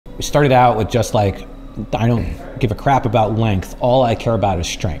We started out with just like, I don't give a crap about length. All I care about is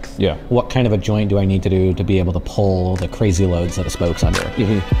strength. Yeah. What kind of a joint do I need to do to be able to pull the crazy loads that a spoke's under?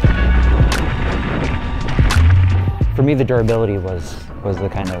 For me, the durability was the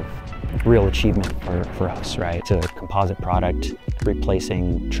kind of real achievement for us, right? It's a composite product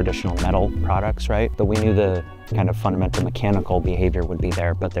replacing traditional metal products, right? But we knew the kind of fundamental mechanical behavior would be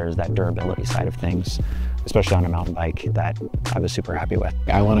there, but there's that durability side of things, especially on a mountain bike, that I was super happy with.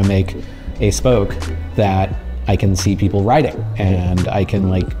 I want to make a spoke that I can see people riding and I can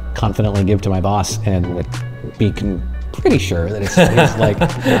like confidently give to my boss and like be pretty sure that it's like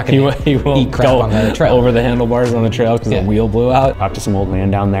not gonna he won't eat crap go on the trail. over the handlebars on the trail because the wheel blew out. Talked to some old man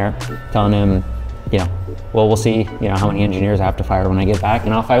down there, telling him, you know, well, we'll see, you know, how many engineers I have to fire when I get back,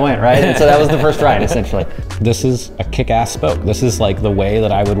 and off I went, right? And so that was the first ride, essentially. This is a kick-ass spoke. This is like the way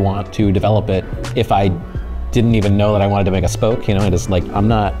that I would want to develop it if I didn't even know that I wanted to make a spoke. You know, it is like, I'm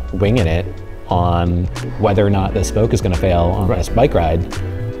not winging it on whether or not the spoke is going to fail on this bike ride.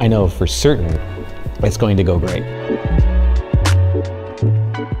 I know for certain it's going to go great.